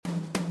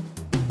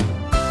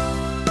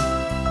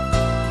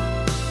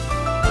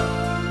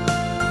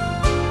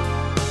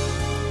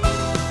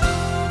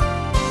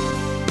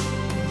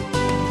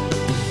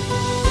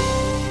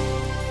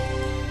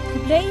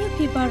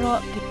ro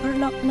ki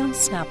perlok nang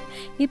snap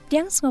ngip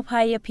dieng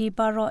sngophai phi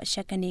baro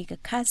shakani ka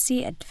khasi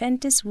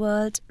Adventist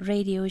World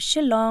Radio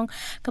Shillong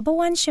ka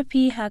bawan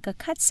shapi ha ka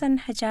khatsan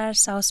hajar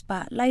south pa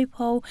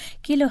laipo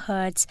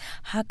kilohertz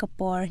ha ka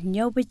por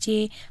nyobaje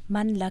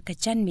man la ka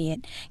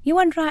chanmiet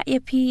yiwan ra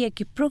phi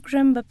ki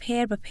program ba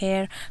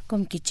pher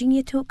kum ki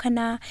chingye thu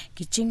khana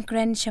ki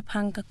chingkren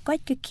shaphang ka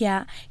kwat ka kya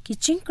ki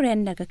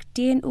chingkren na ka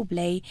tien U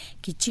Blei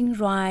ki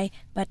chingrai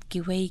bat ki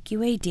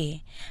wei de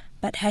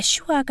but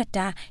hashua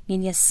kata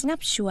nginya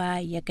snap shua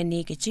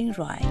yakane ke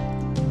jingroi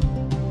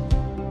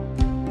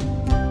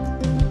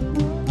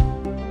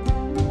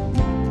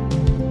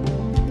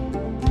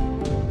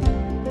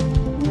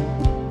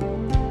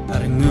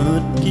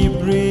Arngut ki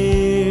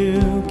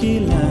Briew ki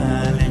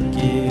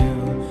lalekeu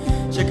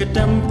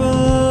Shakatample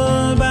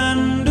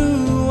bandu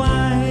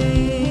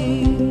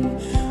ai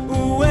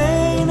Uwe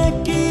na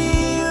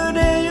kiu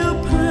de yu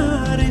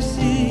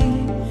parisi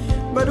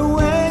But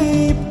uwe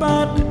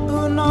pat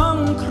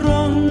unong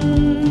krong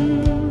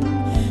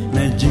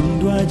Na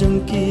jingdwa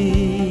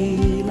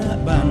jongki la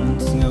ban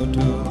ngau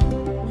tu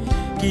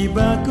Ki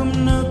bakum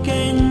no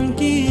ken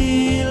ki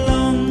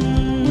long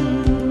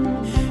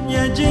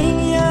Ya jing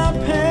ya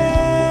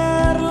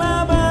per la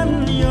ban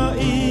yo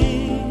I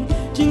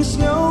Jing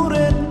ngau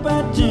red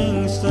pat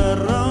jing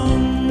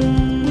sarong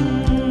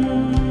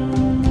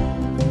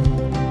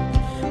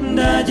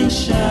Da jing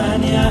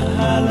shan ya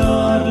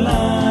halor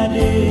la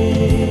de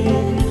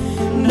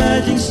Da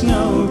jing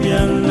ngau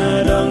biang na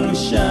dong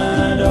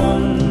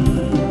shadong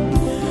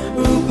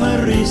U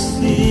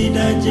parisi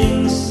da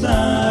jing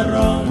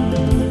sarong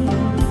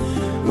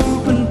U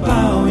pen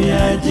pau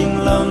ya jing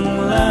long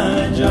la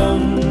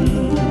jong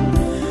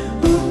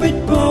U pet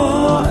po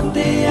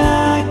te ya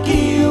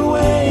ki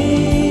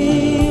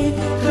wei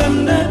Kham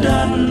da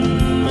dan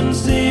man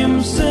sim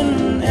sin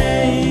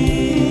ai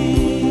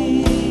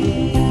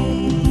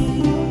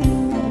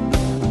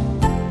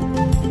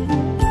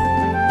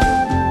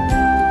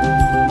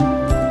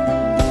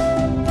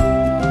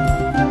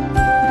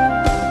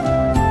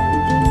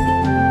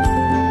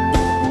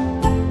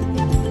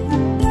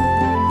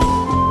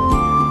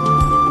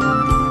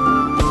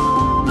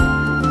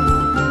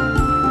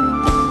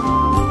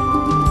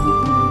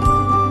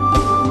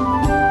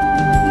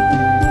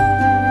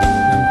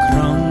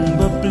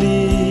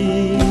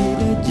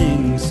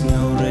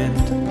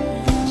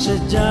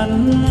Sejan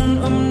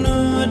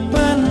nut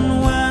ban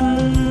wan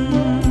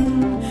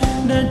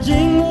da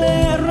jing le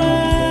ra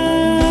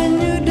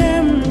như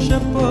dem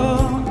chapo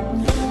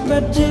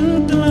bat jing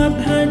tlap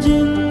ha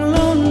jing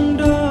long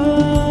do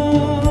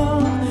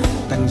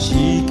tang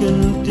chi kan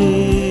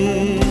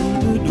tin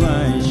tu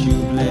dwai U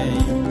Blei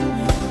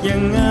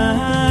yang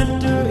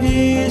atu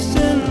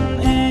isen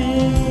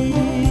ai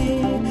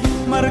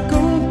mar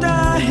kung ta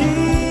hi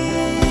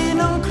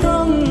nong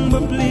krong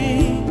babli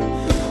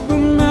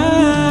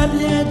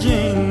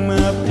jing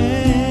ma pe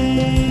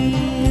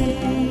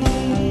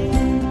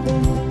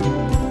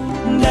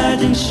da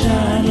jing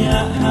shan ya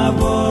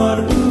habor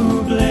U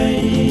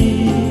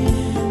Blei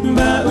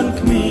ba un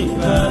kmi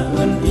ba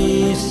un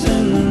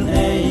isen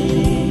ai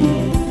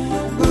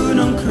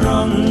unong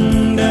krong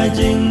da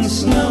jing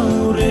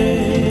snow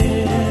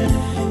red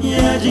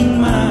ya jing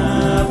ma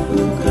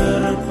u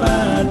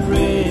kerpat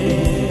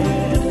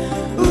red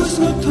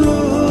usno tu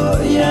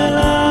ya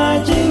la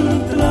jing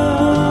tlo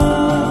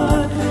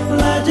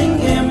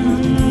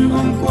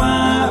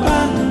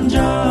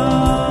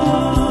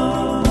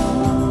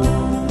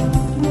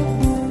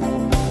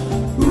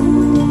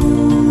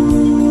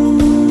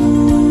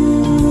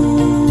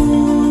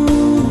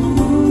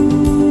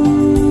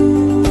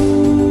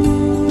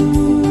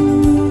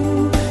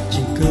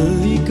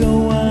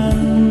go on.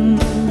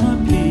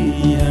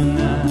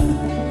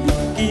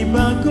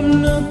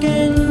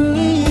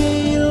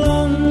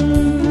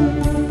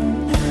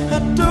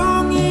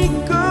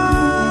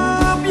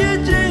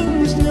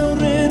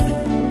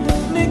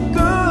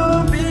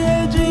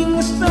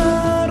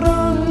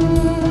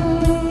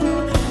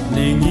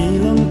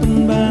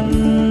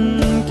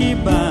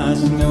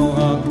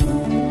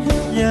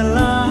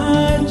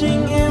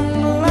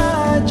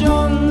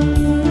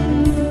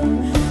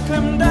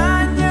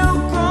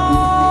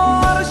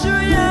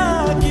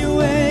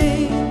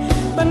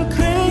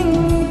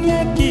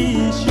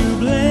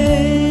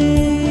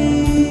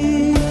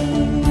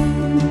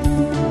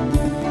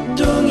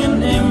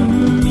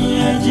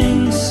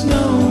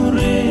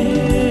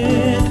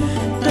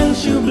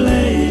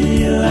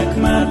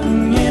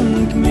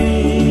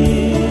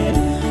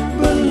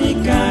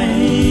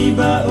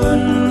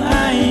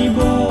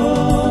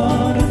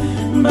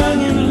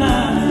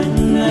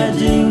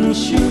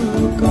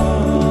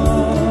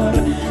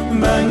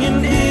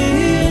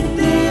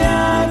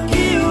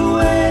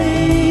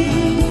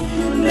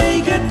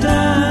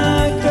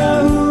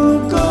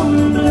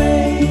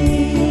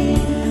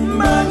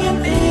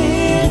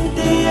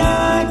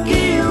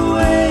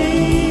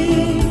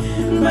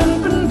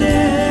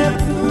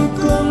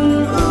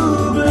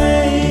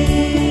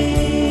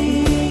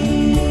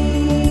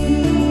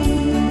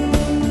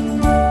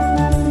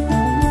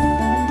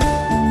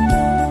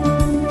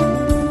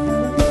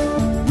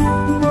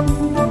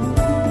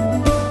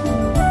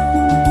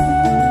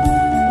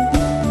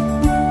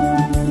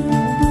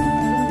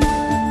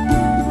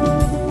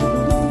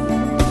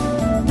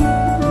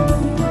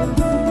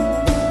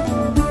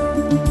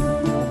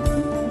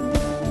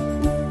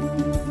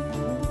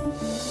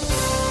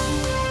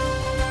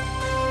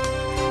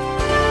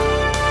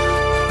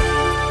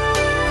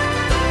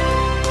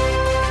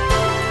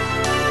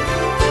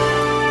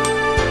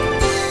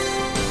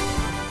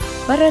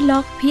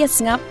 Paralog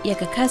PS ngap ya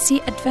ka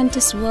khasi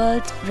Adventist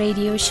World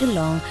Radio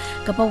Shillong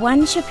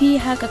kapawan shapi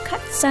ha ka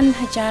khatsan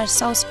hajar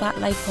South Park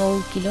Life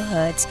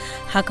kilohertz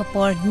ha ka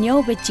por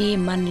nyo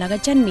beji man laga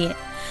janmi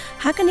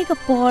ha ka ni ka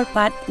por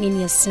pat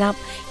nginya snap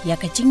ya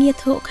ka jingye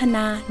tho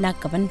khana na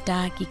ka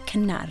banta ki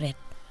khana ret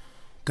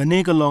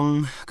kane ka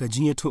long ka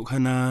jingye tho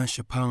khana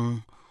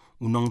shapang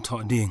unong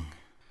tho ding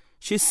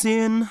shi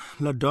sin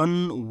la don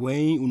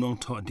way unong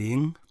tho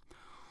ding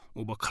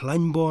uba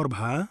khlain bor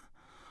bha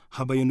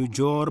habayanu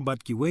jor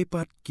bat ki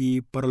wepat ki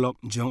parlok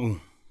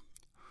jang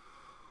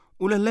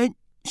ulalej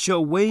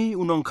sha way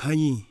unong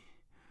khayi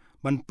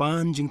ban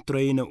pan jing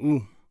tray na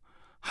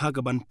haga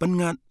ban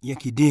pangat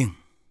yaki ding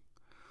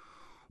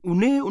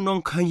une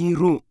unong khayi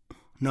ru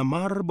na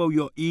mar baw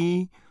yo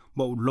I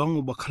baw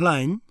long uba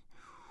khlain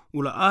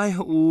ula ai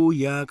ha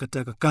ya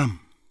kata ka kam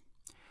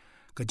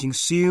ka jing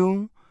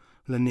siu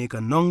la ne ka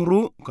nong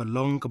ru ka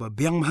long ka ba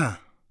biang ma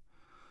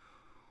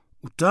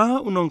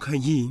uta unong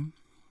khayi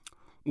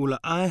ula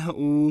ai ha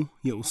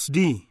ya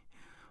usdi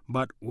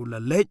bat ula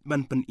lej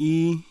ban pan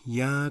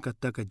ya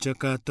kata ka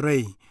jaka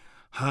tray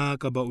ha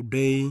ka ba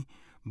udai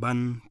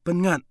ban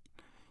pengat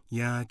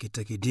ya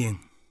kita ki ding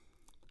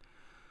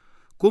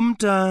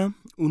kumta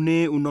une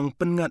unong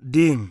pengat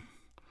ding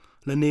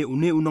lane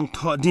une unong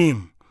tho ding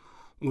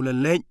ula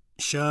lej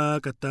sha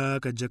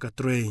kata ka jaka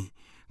tray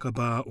ka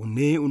ba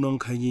une unong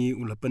khayi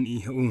ula pan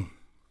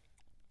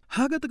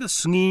ha ka ta ka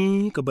sngi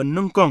ka ban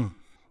nangkong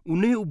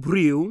une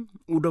Briew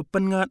udah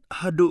pengat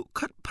hadu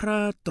kat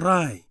pra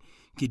try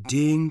ki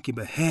ding ki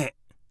bahe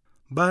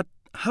bat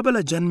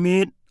habala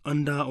janmit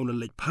anda ula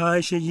lej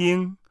pai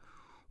shaying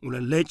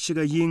ula lej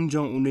shiga ying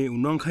jong une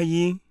unong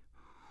khayi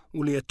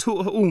ula tu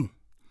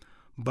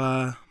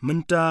ba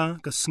menta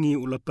ka sngi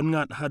ula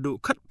pengat hadu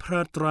kat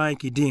pra try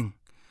ki ding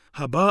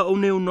haba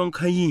une unong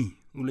khayi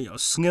ula ya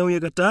sngew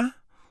ya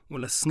kata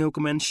ula sngew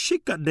kemen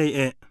shikat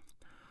day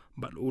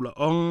bat ula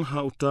ong ha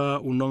uta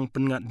unong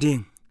pengat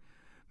ding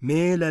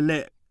me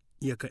lele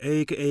ya ka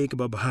ka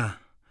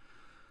babaha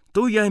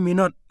tu yai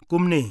minot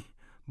kumne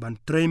ban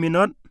 3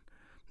 minot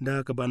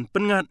da ka ban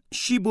pengat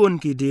shibun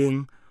ki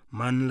ding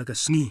man la ka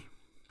sngi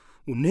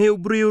une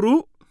Briew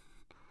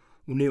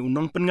une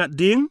unong pengat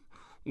ding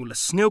ula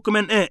sngew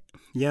kemen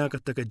ya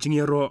kata ka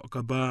jingyaro ka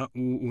ba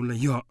ula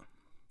yo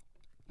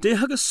te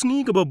ha ka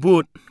sngi ka ba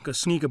but ka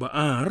sngi ka ba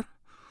ar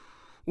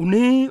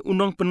une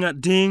unong pengat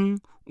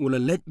ding ula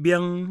lej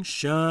biang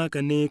sha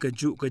ka ne ka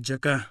ju ka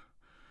jaka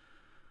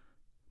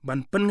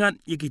ban pengat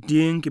yaki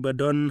ding ki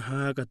badon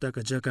ha kata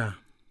ka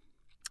jaka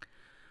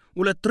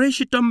ula tray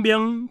shitam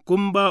biang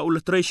kumba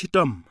ula tray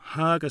shitam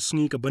ha ka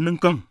sngi ka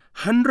banengkong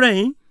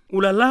hanrei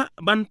ula la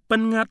ban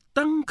pengat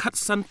tang khat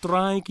san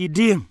try ki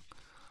ding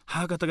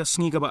ha kata ka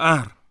sngi ka ba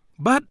ar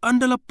bat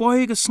andala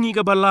poi ka sngi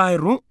ka ba lai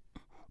ru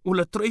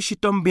ula tray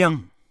shitam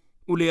biang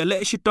ule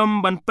ale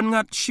shitam ban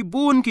pengat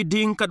shibun ki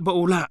ding kat ba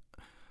ula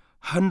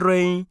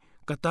hanrei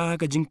kata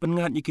ka jing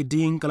pengat yaki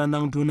ding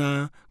kalanang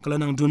duna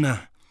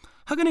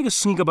hagani ka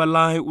sngi ka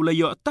balai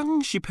ulayo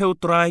tang shipeu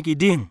try ki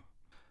ding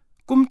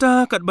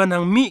kumta kat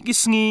banang mi ki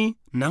sngi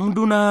nang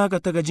duna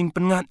kata ka jing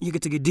pengat ye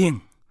ka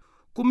ding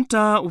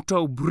kumta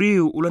uta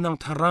Briew ulanang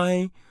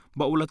tharai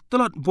ba ula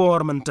telat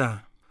bor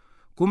manta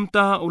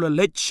kumta ula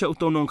lech sha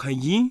utonong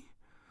khayi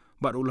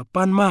ba ula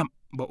pan map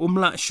ba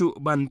umla shu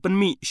ban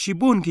penmi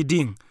shibun ki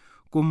ding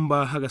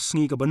kumba haga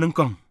sngi ka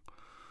banengkong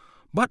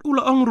bat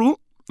ula ongru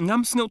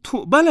ngam sngew thu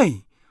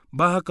balai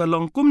ba ka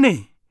long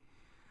kumne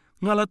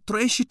ngala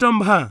treshitam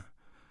ba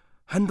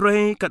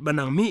handrei kat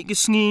banang mi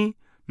kisngi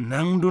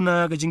nang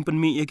duna ka jingpen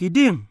mi ya ki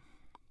ding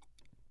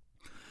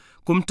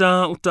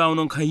kumta utaw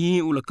nong khayi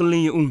ula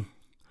kali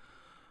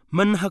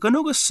man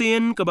hakano ka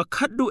sen ka ba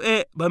khaddu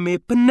ba me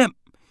penep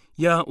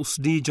ya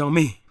usdi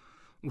jame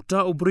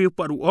uta Briew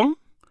padu ong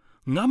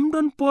ngam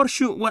don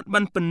porshu wat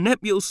ban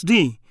penep ya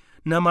usdi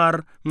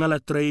namar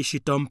ngala tray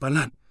shitom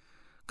palat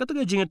kata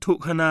ka jinga thuk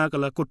hana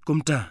kala kut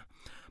kumta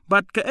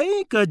bat ka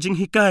ka jing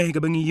hikai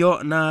ka bangi yo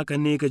na ka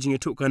ne ka jinga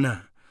thuk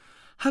kana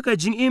haka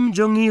jing im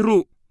jongi ru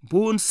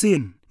bun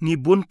sin ni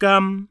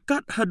bunkam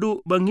kat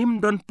hadu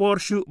bangim don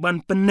porshu ban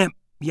penep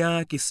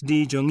ya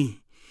kisdi jongi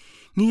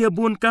ni ya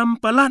bunkam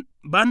palat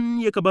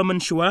ban ya ka ba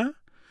manshwa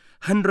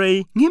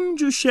hanrei ngim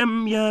ju shem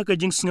ya ka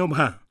jing sngew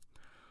ba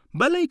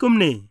balai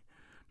kumne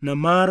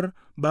namar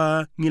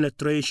ba ngila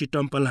tray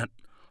shitom palat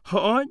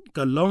hooj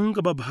ka long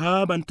ka ba bha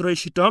ban tray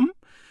shitom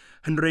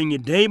hanrei ngi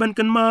day ban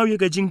kan mau ya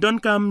ka jing don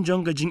kam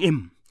jong ka jing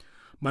im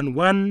ban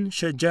wan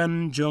shajan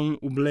jong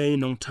U Blei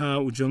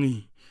Nongthoh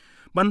jongi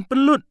ban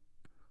pelut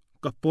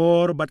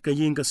kapor bat ka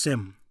ying ka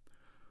sem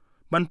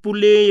ban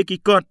pule ki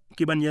kot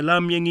ki ban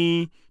yalam yangi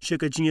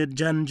sheka jinga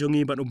jan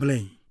jongi bat U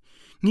Blei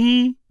ngi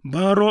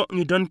baro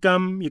ngi don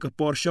kam yi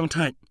kapor shong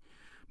thai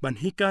ban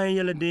hikai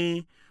yalade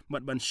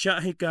bat ban sha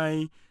hikai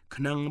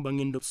khnang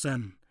bangin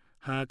dopsan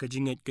ha ka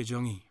jinget ka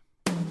jongi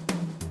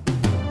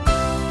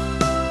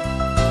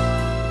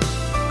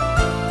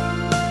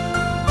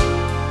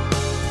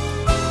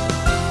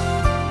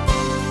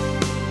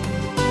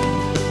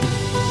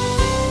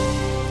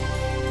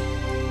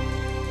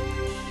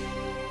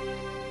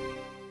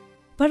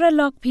ระ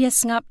ลอกเพีย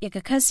สงับยาก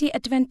ะคัสซี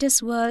Adventist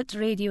World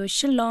Radio ฉ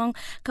ลอง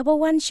กะบ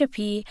วันช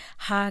พี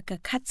หากะ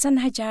คัดสัน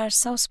หจาร์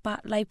ซาวสปะ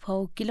ไลโพ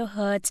กิโลเ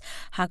ฮิรตซ์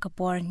หากะป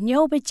อร์เนีย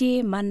วเบเจ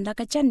มันละ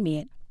กะจันเมี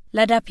ยดล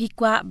าดาพี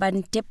กว่าบัน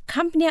เจ็บค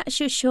ำเนีย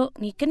ชุ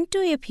นี่กันตุ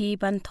ยพี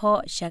บันทอ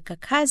ชากะ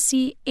คัส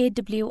ซี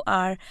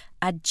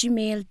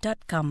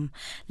awr@gmail.com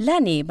และ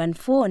นี่บัน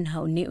โฟนเฮา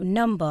นิว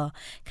นัมเบอร์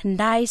คันไ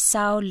ด้ซ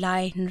าวไล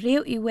น์เรีย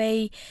วอีเว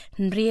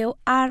เรียว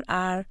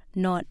RR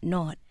not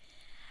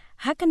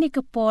Hakani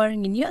kapor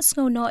nginyo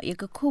snowno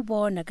yaka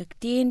kubor na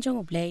kaktin jong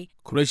U Blei.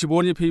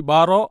 Kureshibon ye pi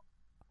baro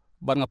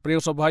ban nga Briew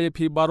sobha ye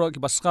pi baro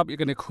ki baskap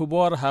ikani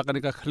kubor hakani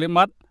ka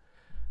khlimat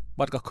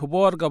bat ka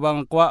kubor ka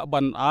bang kwa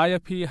ban aya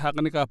pi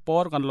hakani ka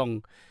por kan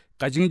long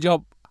ka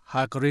Jingjop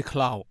ha ka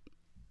Rikhlaw.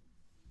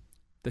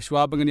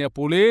 Teshwa bangani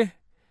puli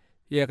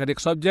ye ka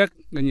dik subject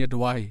ngani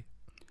dwai.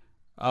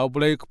 U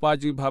Blei ka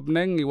paji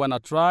bhabneng ngi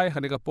wana try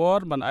hakani ka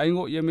por ban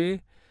aingo ye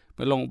mi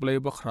melong Blei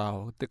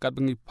bakraw tekat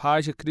bengi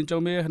phai se krin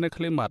chong me hane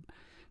khlimat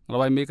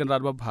ngrawai me kan rat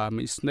ba bha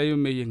me snei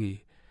me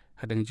yangi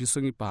hadang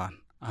jisungi pan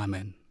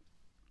amen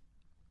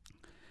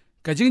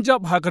ka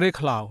Jingjop ha gre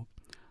khlaw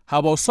ha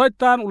bo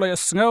Soitan ulai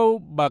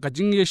asngau ba ka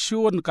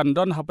Jingiashun kan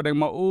don ha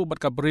padeng ma u bat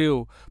ka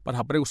Briew bat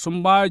ha padeng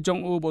sumbai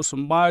jong u bo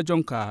sumbai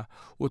jong ka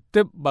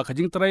utip ba ka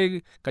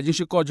Jingtrai ka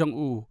Jingshiko jong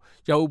u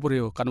ya u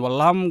Briew kan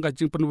walam ka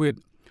Jingpynshoi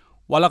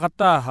wala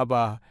kata ha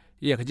ba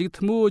ya ka Jing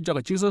thmu ja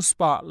ka Jingso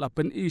spa la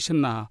pen I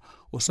shna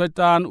U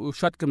Soitan U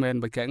shat kemen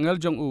ba ka ngel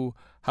jong u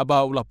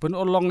haba ula pen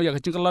olong ya ka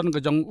Jingkalan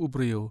ka jong U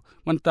Briew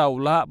manta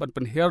ula ban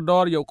pen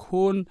herdor ya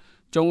khun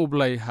jong U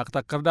Blei hak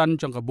ta kardan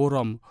jong ka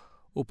borom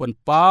u pen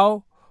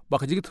pau ba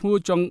ka Jing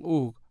thmu jong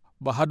u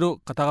ba hadu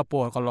kata ka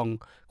por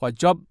kalong kwa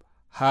job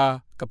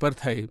ha ka per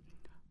thai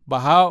ba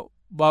ha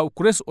ba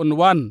ukres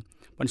onwan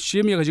ban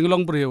shim ya ka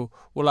Jinglong Briew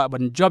ula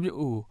ban job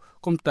u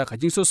kumta ka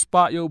Jingso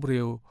spa ya U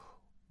Briew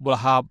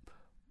bulhab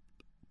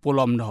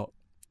polom no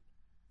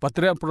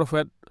patre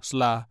prophet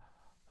sla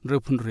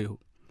rupun riu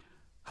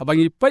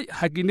habangi pai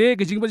hakine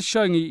ke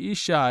Jingpynshoi ngi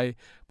ishai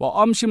ba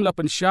omshim la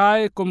pen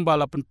shai kumba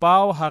la pen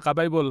pau ha ka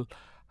bible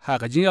ha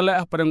ka jingale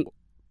pareng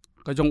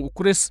ka jong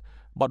ukris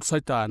bat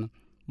Soitan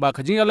ba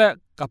ka jingale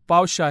ka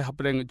pau shai ha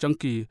pareng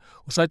jongki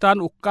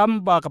Soitan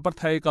ukam ba ka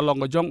parthai ka long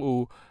ka jong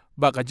u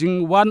ba ka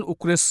jingwan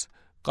ukris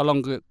ka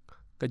long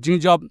ka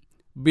Jingjop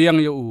biang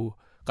yo u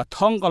ka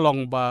thong ka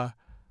long ba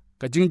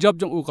ka Jingjop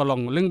jong u ka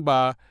long ling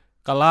ba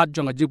kalat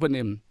jong ka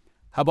Jingpynim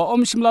haba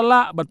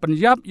simlala ban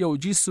penyap yo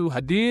Jisu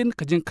hadin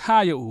ka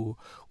Jingkha yo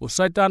U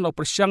Soitan o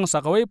persyang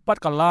sakawai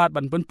pat kalat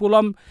ban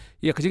penpulam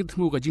ya ka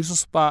Jingthmu ka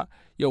Jingsuspa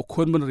yo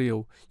khun ban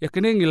riu ya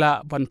kene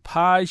ngila ban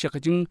phai sha ka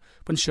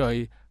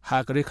Jingpynshoi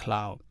ha ka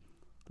Rikhlaw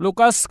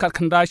Lukas kat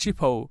khandai chi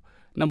pho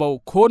namo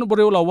khun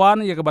boriu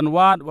lawan ya ka ban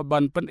wat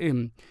ban pen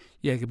im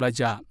ya ki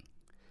blaja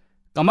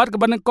kamat ka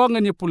ban ko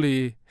ngani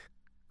puli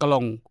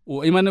kalong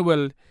U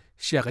Emmanuel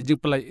sha ka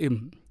Jingplai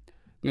im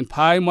ngin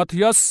phai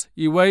Matthias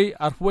iwei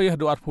arwei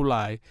hadu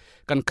arpulai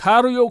kan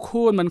kharu yo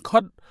khun man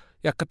khot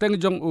ya kateng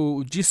jong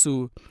u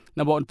Jisu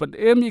na bon pan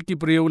em ki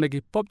Briew na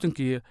ki pop jong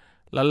ki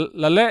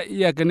la le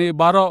ya gani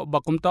baro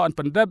bakumta an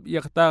pandab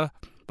ya kata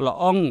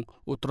plaong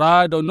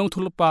utra do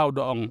Nongthoh pau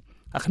do ong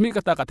akhmi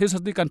kata ka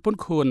thesati kan pun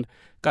khun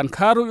kan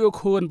kharu yo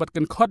khun bat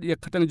kan khot ya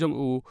kateng jong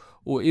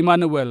u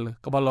Emmanuel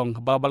ka balong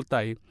babal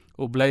tai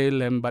U Blei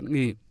lem bat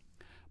ngi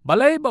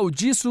balai ba u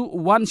Jisu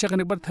wan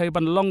shakani bat thai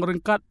ban long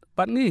ringkat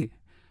bat ngi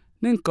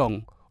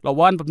ningkong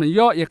lawan pap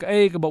yo ya ka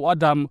ka ba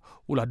Adam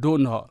ula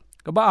don ho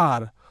ka ba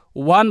ar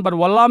wan ban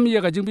walam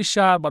ya ka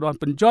Jingpynshoi ba wan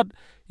penjot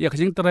ya ka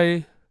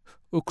Jingtrai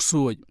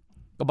uksui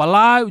ka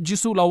balai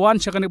Jisu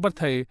lawan shakani bar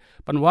thai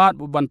pan wat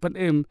ban pen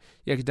em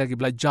ya ka gi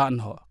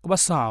blajan ho ka ba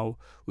saw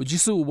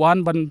Jisu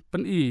wan ban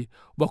pen I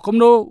ba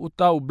komno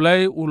uta U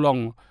Blei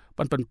ulong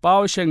pan pen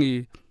pau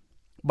shengi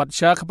bat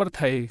sha ka bar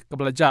thai ka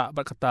blaja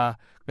ba kata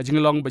ka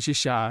Jinglong ba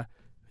shisha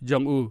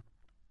jong u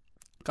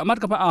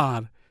kamat ka ba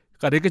ar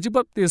ka de ka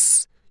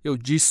Baptis yo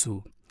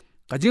Jisu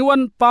ka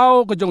Jingwan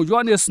pau ka jong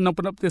Yohanes nang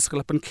penaptis ka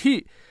lapan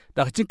khi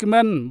da ka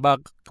Jingkemen ba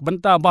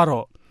banta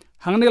baro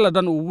hangne la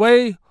dan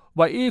uwei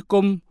ba I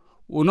kum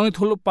unong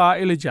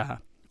thulupa Elijah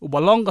u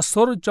balong ka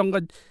sor jong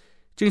ka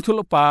Jing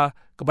thulupa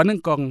ka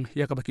baneng kong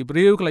ya ka baki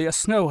Briew ka ya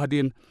snau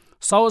hadin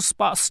saus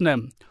pa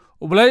snem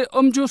U Blei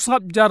ju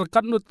sap jar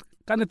kanut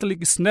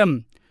kanitlik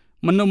snem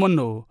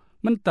menu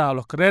menta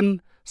lo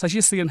kren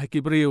sasisian haki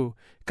Briew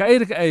ka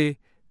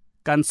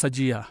kan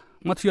sajia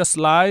Matthias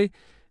lai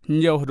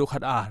nyaw hadu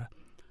khat ar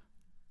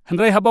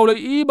hanrei habau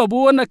I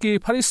babun ki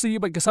Pharisi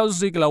ba ki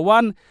sauzi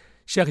lawan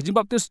Sheikh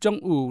Baptis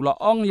jong u la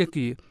ong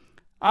yaki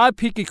a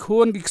phi ki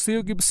khun ki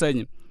siu ki bsen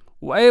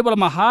wa e bal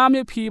maham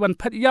ye phi ban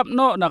phat yap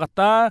no na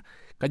kata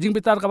ka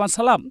Jingpitar ka ban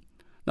salam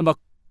namba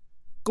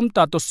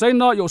kumta to sei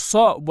no yo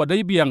so bo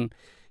dai biang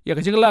ya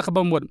ka Jingla ka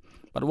bamut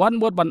but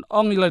one word ban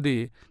ong iladi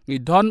ngi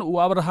don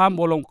u Abraham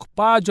bolong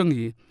pa jong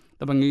hi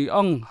tabangi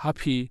ong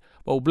happy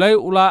ba U Blei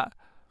ula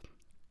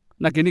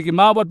nakini ki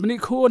mawat bini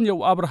khun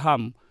yo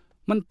Abraham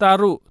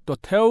mentaru to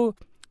theu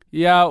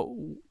ya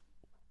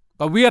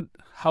kawiet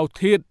how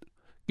thit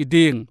ki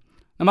dieng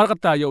namar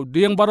kata yo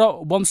dieng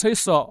baro bom sei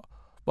so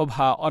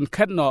babha on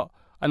khet no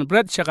an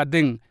bread syaka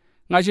ding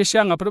ngai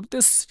syang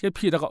aproptis ye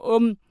phi da ka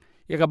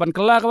ye ka ban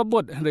kala ka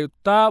bot re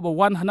ta bo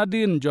wan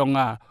hanadin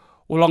jonga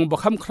ulong bo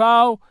kham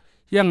kraw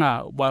yanga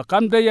ba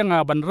kam de yanga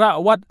ban ra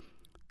wat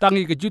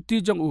tangi ke juti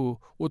jong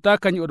uta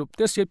kan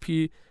aproptis ye phi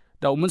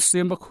da mun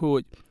sem ba khu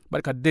ba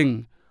ka ding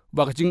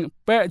ba ka jing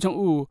pe jong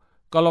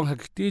kalong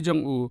hakti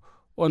jong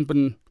on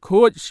pen khu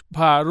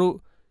pharu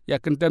ya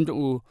kan tem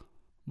jong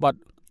bat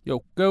yo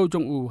keu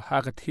jong ha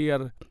ka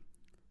thier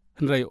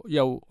hnrei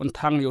yo on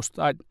thang yo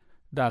start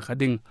da ka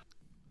ding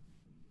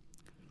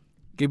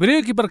ki bri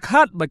ki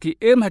berkhat ba ki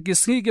em ha ki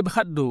singi ki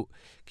berkhat du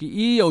ki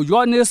I yo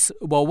Yohanes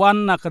ba wan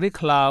na ka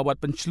Rikhlaw wat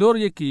penchlur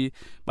ye ki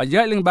ba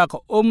ya ling ba ka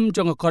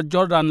jong ka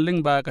Jordan ling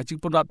ba ka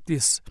Jingpynshoi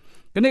baptis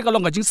kini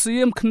kalong ka jing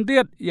siem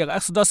khndiet ya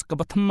Exodus ka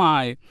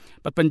bathmai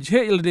ba penje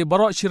il de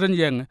baro shiren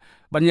yeng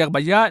ban yak ba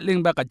ya ling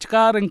ba ka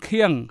chka reng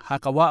khiang ha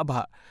ka wa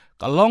ba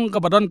kalong ka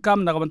badon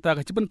kam na ka banta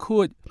ka chipen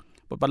khuj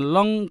ba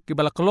long ki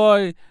bala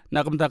kloi na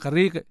ka banta ka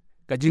ri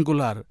ka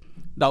jingkular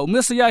da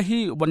umis ya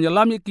hi ban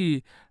yalam ki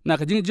na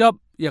ka Jingjop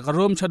ya ka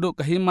rom chadu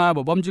ka hima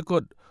ba bom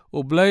jikot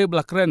U Blei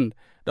blakren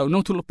da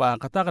Nongthoh pa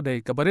kata ka dei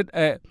ka barit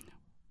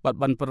bat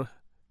ban per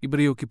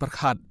Briew ki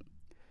perkhat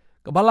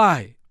ka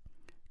balai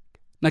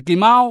na ki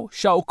mau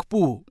sha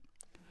ukpu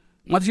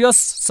Matius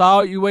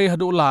sao iwe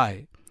hadu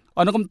lai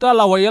anakum ta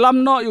la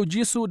wayalam no yu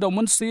Jisu da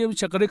mun sim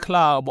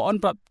Rikhlaw ba on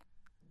prat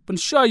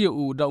Jingpynshoi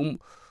yu da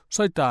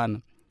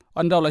Soitan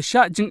anda la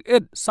sha jing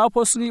it sao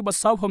posni ba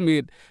sao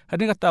phamit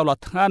hading ka taw la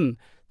than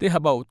te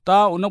habau ta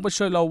unong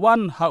pasoi la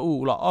wan ha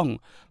la ong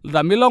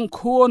la milong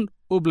khun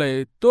U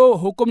Blei to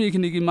hukum yi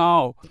kini ki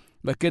mau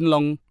ba ken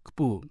long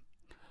kpu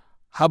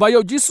habayo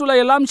Jisu la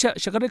yalam sha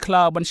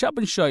Rikhlaw ban sha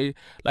Jingpynshoi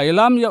la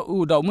yalam ya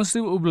da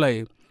muslim U Blei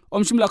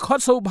sim la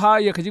khot so bha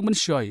ya ka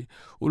Jingpynshoi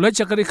ula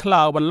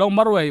Rikhlaw ban long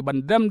marwai ban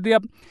dem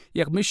diap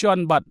yak mission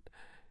bat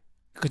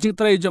ka jing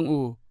trai jong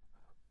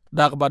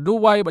dak ba du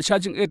wai ba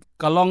charging it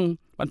kalong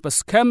ban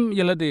paskem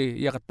yelade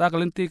ya ka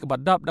takalenti ka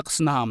badap dak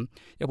snam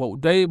ya ba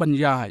udai ban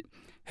yai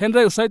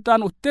Henry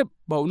Soitan utip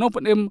ba unong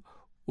penem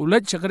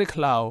ulet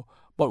Rikhlaw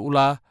ba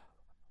ula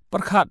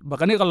perkhat ba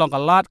kani kalong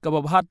kalat ka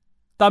babhat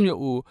tam ya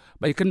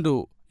ba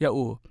kendu ya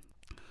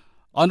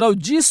ando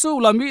Jisu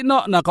lami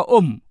no na ka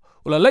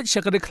ula let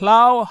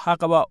Rikhlaw ha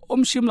ka ba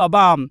sim la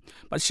bam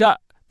ba sha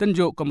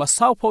tenjo ka ma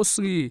sau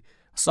phosi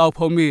sau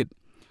phomit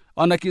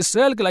ona ki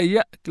sel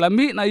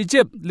klami na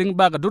Egypt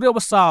lingba ka durya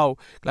basau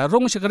la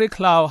rong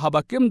Rikhlaw ha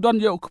ba kim don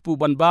ya ukpu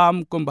ban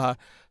bam kumba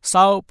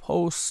sau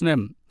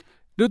phosnem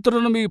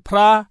Deuteronomy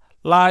pra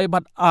lai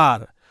bat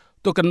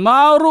to kan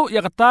mauru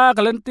ya kata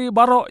kalenti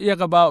baro ya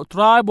ka ba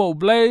tribe U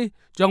Blei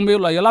jong mi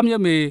la yalam ya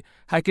mi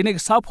hakini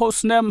sau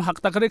phosnem hak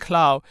ta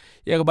Rikhlaw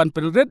ya ka ban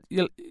penrit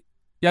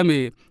ya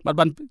mi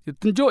ban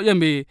tinjo ya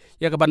mi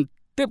ya ka ban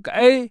tip ka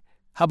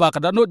haba ka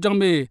danut jong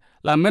mi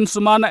la men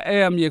sumana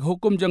ye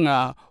hukum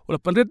janga ula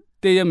penrit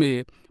te ya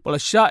mi wala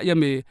sha ya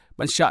mi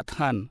ban sha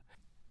than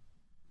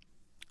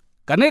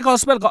kane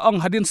gospel ka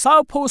ong hadin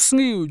sau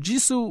phosngi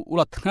Jisu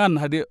ula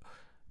than hadi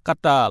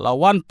kata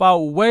lawan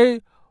pau we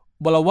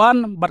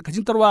balawan bat ka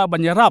jintarwa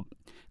banyarap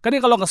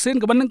kani kalau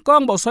kasin ka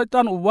banengkong ba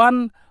Soitan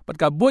uwan bat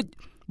ka buj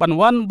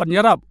banwan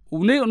banyarap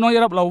uni no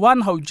yarap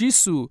lawan hau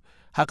Jisu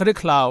ha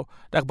Rikhlaw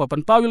dak ba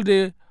pan pawil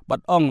de bat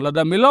ong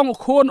lada milong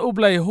khon U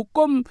Blei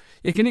hukum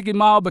yakini ki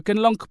mau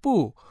beken long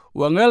kpu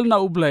wangel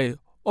na U Blei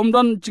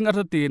don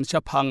jingartin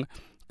syapang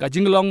ka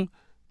jinglong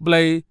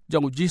Blei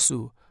jong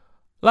Jisu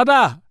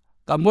lada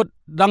kamut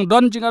dang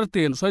don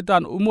jingartin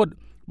Soitan umut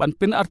ban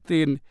pin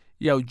artin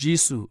yau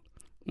Jisu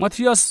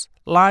Matius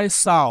lai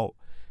sao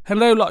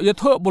henlai lo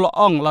yatho bulo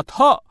ong la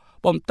tho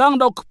bom tang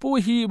dau kpu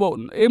hi bo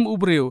U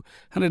Briew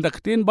hen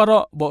daktin baro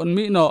bo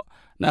mi no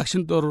na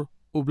sintur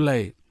U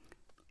Blei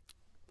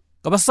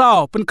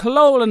kabasao pen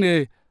khlo la ni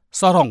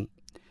sarong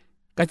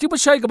ka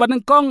Jingpynshoi ka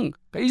banengkong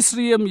ka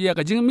Israel ya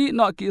ka jingmi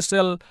no ki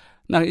Israel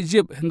na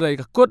Egypt henlai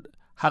ka kut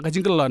ha ka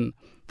jingkelon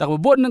tak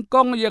bo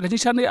nengkong ya ka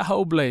jingshani ha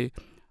U Blei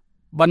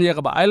ban ya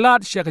ka ba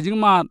ailat sya ka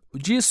jingmat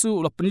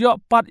Jisu la penyo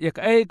pat ya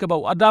ka ka ba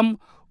Adam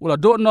ula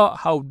do no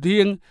hau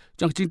dieng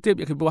jang jingtip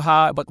ya ka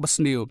ha ba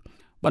basniu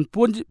ban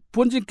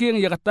pun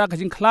jingking ya kata ka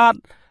jingklat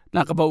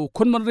na ka ba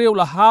kun man rew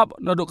la hab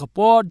na do ka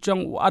pod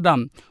jang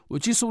Adam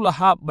Jisu la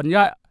hab ban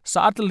ya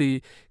saatli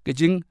ka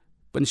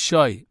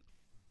Jingpynshoi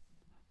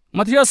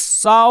Matius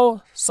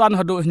sao san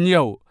hadu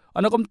nyau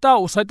anakom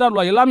tau Soitan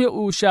la yalam ya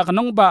sya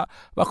kanong ba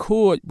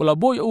khu bola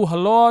boy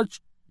halo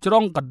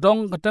cerong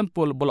kadong ka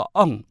temple bola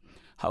ong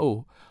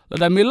hau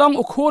lada milong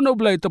ukhon U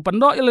Blei to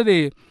pando ilade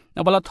na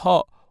bala tho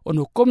on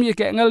hukum ye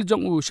ke ngel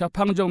jong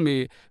syapang jong mi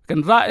kan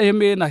ra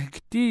me na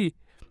kiti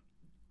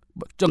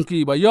jong ki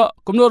ba yo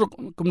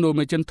kumno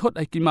me chen thot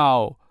ai ki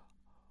mau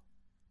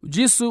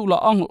Jisu la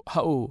ong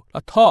hau la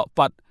tho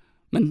pat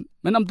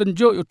men am tan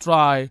jo you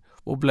try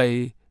U Blei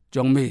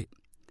jong mi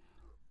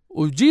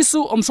Jisu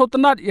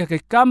sotanat ya ke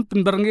kam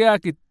penberngya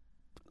ki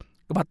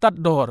kebatat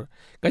dor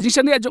ka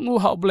jisania jong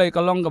hau Blei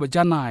kalong ka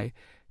bajanai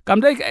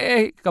kamdai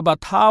ka ba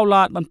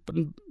thaulat man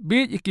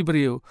bi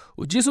Briew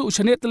Jisu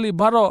usane tli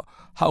baro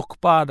hau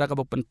kpa da ka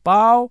pen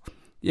pau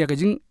ya ka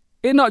jing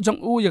eno jong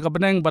u ya ka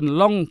beneng ban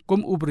long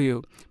kum u Briew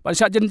ban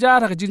sha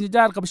jinjar ka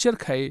jinjar ka bshir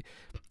khai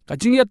ka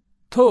jingyat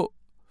tho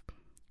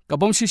ka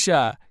bom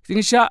shisha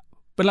jingsha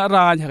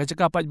pelaran ha ka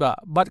jaka pajba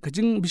bat ka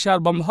jing bishar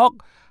bom hok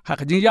ha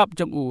ka jingyap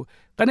jong u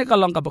kane ka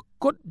long ka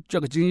bakut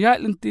jong jingyai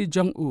linti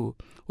jong u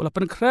wala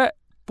pen khre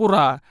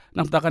pura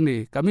nam ta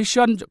kani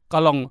commission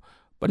kalong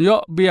panyo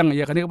biang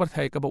ya kani ka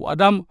thai ka bu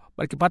adam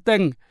bar ki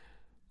pateng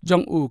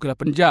jong u kala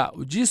penja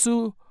u jisu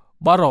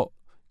baro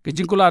ke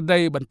jingkula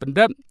dai ban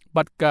pendem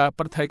bat ka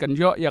perthai kan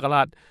yo ya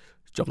kalat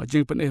jong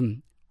jing pen em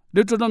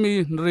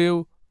Deuteronomy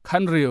Briew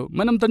khan Briew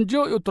manam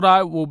tanjo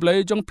utra U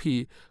Blei jong phi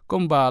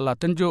komba la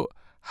tanjo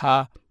ha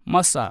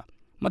masa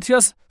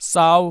Matthias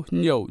sao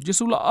nyo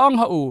jisu la ong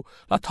ha u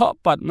la tho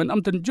pat man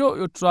am tanjo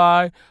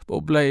utra U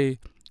Blei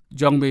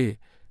jong mi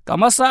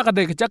kamasa ka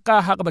de chaka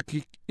ha ka ki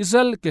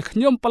Israel ke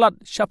khnyom palat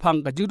shaphang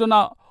ka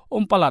jingdona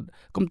palat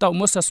komta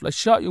Moses la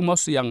sha yu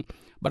mosiang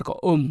bar ko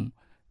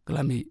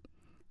klami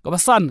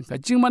kabasan ka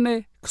jingmane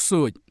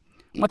ksuj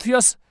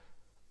Matthias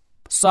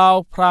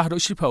sao pra do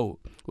shipau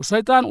u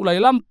Soitan ulai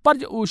lam par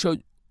u sho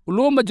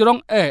ulum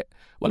majrong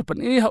wal pan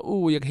ha u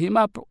yak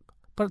hima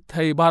par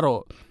thai baro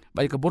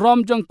bai ka buram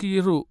jong ki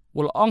ru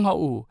ul ong ha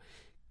u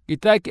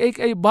kita ki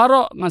ai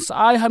baro ngan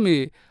sai hami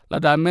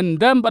lada men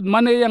dam bat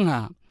mane yang ha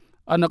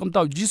anakum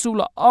tau jisu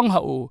la ong ha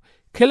u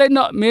khele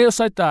na me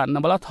Soitan na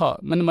bala tha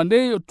men mane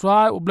u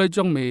try U Blei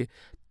jong me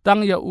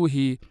tang ya u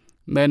hi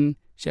men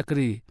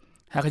shakri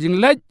ha ka jing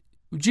lej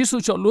jisu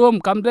cho luom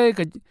kam de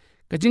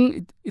ka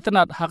jing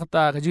itanat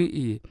hakta ka ji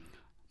i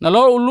na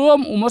lo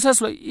luom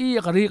Moses lo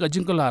i ka ri ka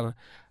jing kolar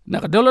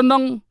na ka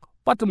dolonong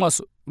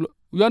Patmos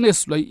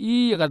Yohanes lo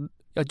i ka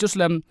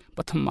Jerusalem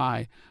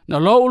patmai na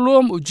lo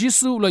luom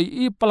jisu lo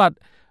i palat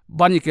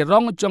bani ke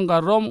rong jong ka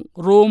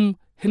rom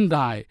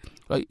hindai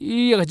lo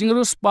i ka jing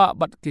ruspa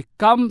bat ki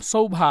kam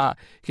sobha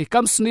ki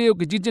kam sneu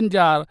ki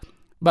jinjar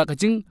ba ka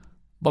jing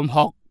bom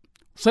hok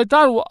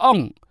Soitan wa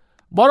ong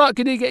boro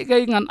kini ke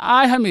ngan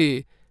ai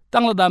hami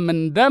tang la dam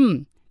mendem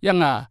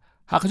yanga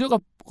hakju ka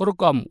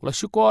korukom la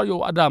syukor yo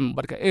adam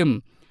barka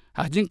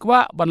ha jingkwa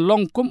ban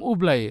long kum U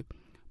Blei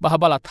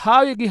bahabala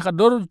thawi ki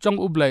hadur jong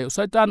U Blei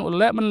Soitan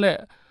ule manle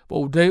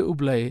bo dei U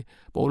Blei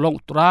bo long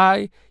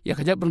trai ya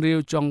ka jap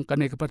Briew jong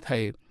kane ka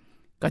pathai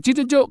ka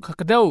chitu jo ka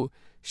kadau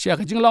sha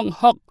ka jing long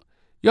hok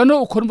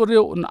yono khon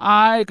Briew un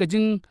ai ka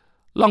jing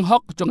long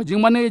hok jong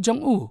jing mane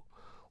jong u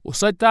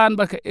Soitan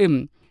barka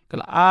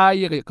kala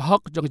ai ka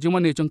hok jong jing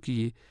mane jong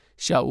ki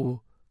sha u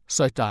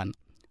Soitan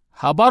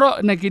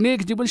habaro na kini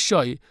ki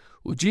Jingpynshoi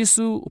u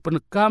jisu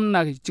upankam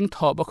na ki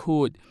jingtho ba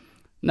khud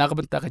na ka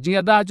banta ka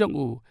jinga da jong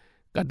u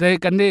ka dai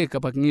kan ne ka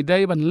bak ngi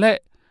dai ban le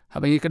ha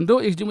ba ngi kan do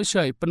ik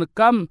Jingpynshoi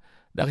pankam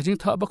da ka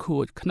jingtho ba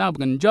khud khna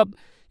ban job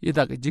i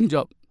da ka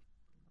jingjop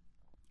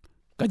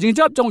ka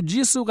jingjop jong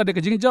jisu ka de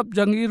ka jingjop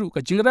jang iru ka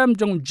jingram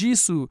jong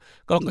jisu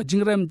ka ka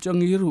jingram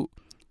jong iru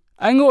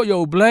aingo yo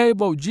Blei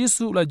bo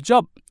jisu la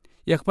job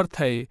yak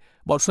parthai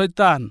bo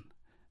Soitan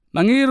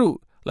mangiru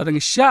la dang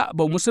sha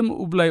bo muslim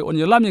U Blei on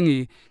yalam yangi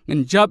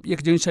ngin jab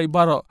yak jing sai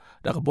baro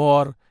da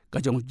bor ka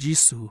jong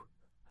jisu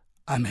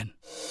amen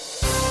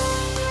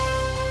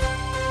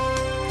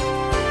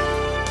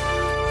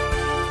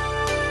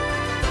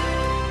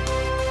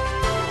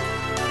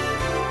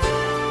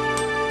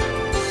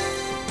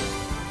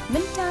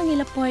Mentangi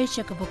la poi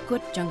shaka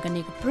bukut jong kane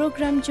ka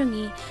program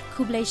jongi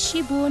kublai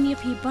shibon ya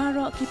pi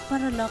baro ki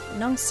paralok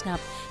nong snap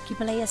ki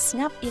palaya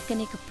snap ya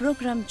kane ka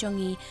program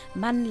jongi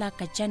man la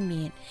ka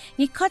janmit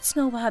ni khot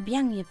sngo wa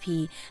byang ya pi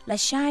la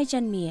shai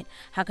janmit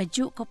ha ka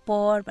ju ka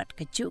por bat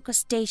ka ju ka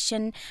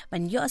station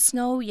ban yo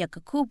sngo ya ka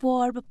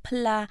kubor ba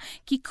pla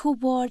ki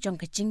kubor jong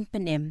ka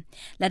jingpenem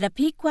la da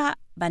pi kwa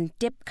ban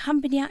tip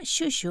company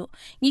shushu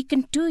ni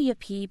kan tu ya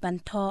pi ban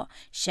tho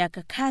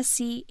shaka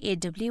khasi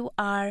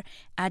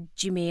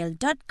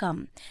awr@gmail.com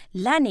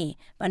lani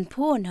ban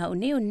phone ha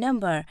new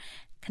number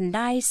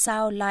khandai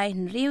sao lai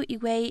riu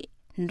iwe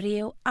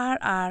riu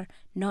rr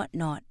not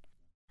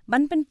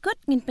ban pen kut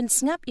ngin pen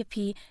snap ya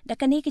pi da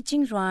kani ki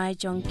jing rai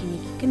jong kini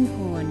kan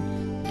hon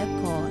da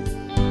kon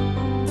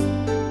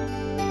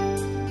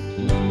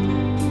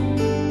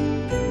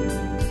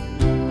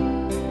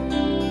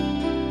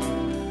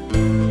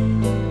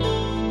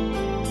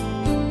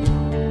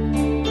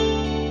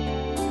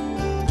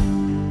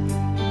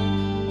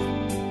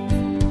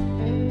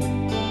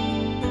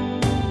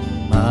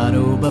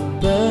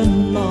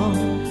Baben long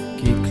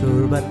ki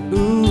klur bat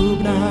U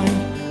Blei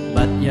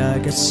bat ya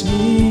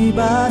gasmi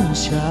ban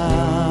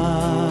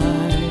chai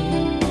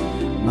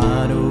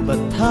maro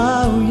bat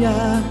thau ya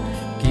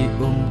ki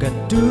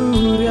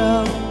gaduria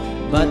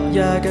bat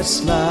ya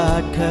gasla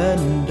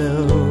kando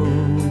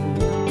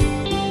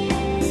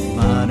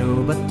maro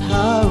bat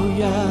thau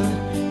ya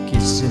ki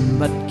sim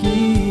bat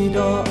ki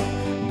do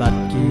bat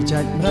ki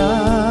jat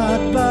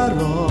rat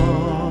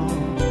baro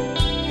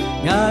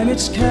Yang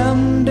it's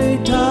come day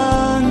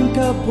tang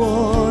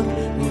kapot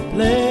U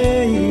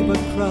Blei but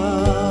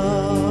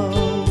crowd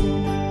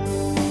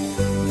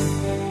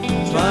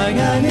Trying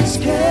and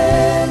it's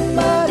come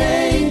but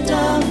ain't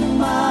done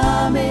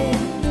mame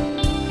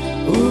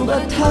U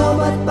but how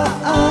but ba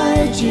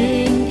ai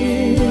jing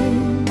in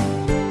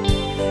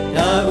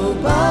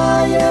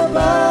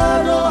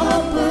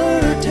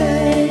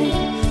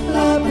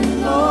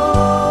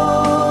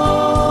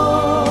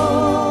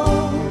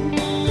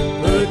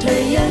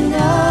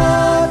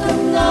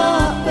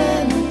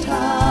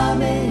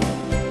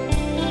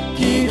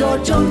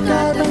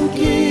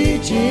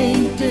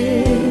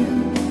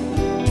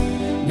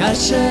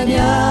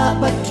ngashanya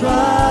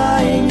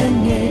batrai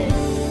ngenge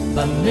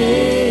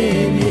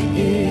bamemi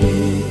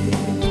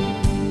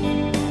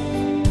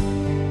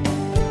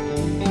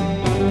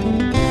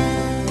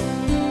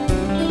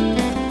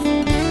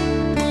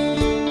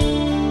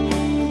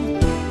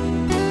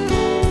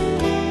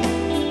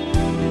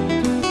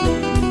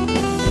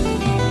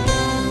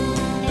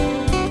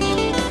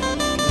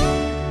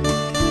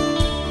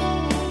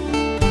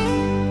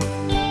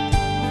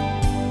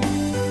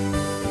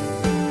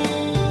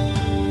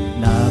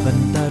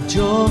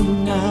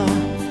Jonga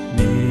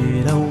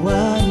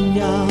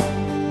merawanya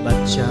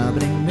baca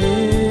bring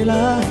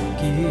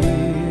melaki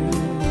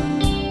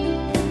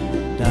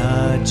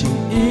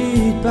dajing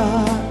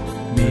iba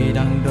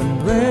medang don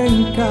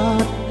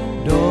rengkat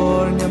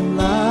dor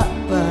nyamla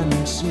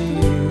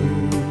pansiu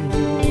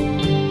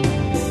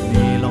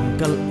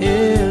milongkal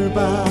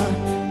irba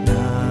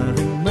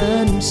naring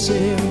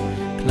mensim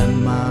klan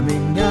mami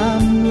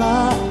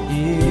nyamla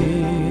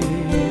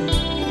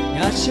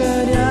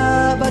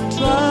ngashanya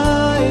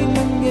batrai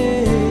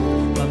ngengit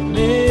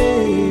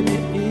bamemi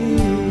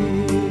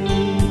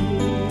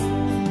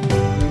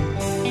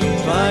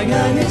try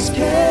ngangis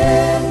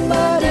ken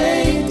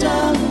badai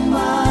dang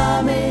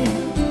mami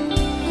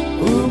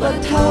ubat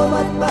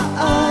thawat ba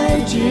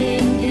ai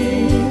jing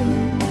in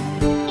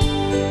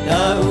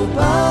da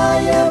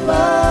upaya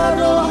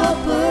baro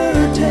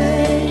haperte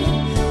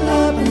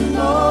laban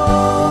lo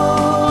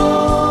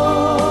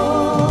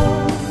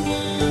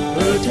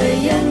perte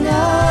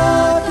yana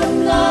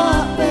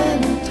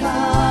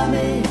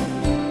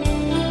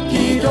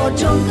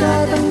trong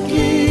ta đăng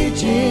ký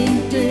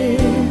chính tin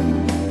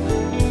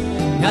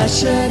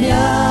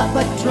ngashanya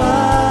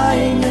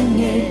batrai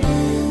ngenge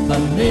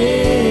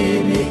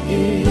bamemi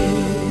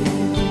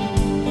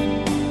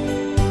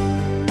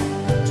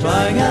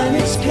try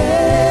ngangis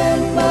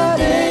ken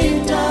badai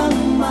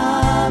dang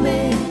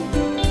mami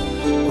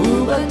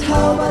ubat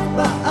thawat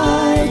ba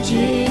ai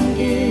jing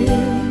in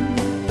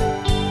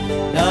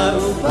da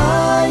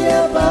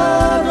upaya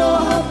baro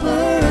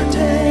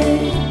haperte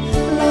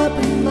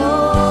laban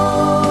lo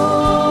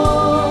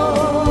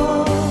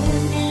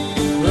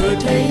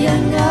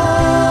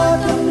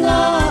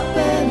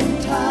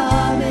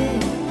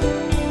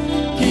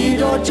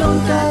trong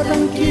ta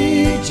đăng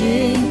ký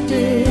chính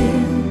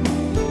tin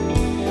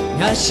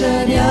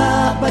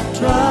ngashanya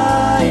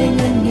batrai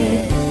ngenge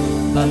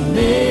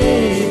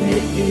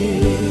bamemi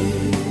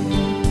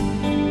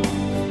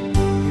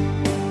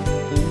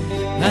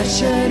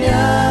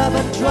ngashanya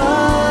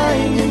batrai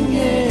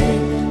ngenge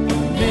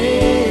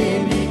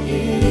bamemi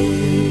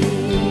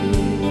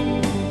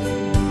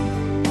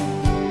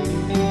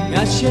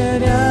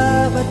ngashanya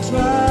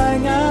batrai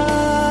ngenge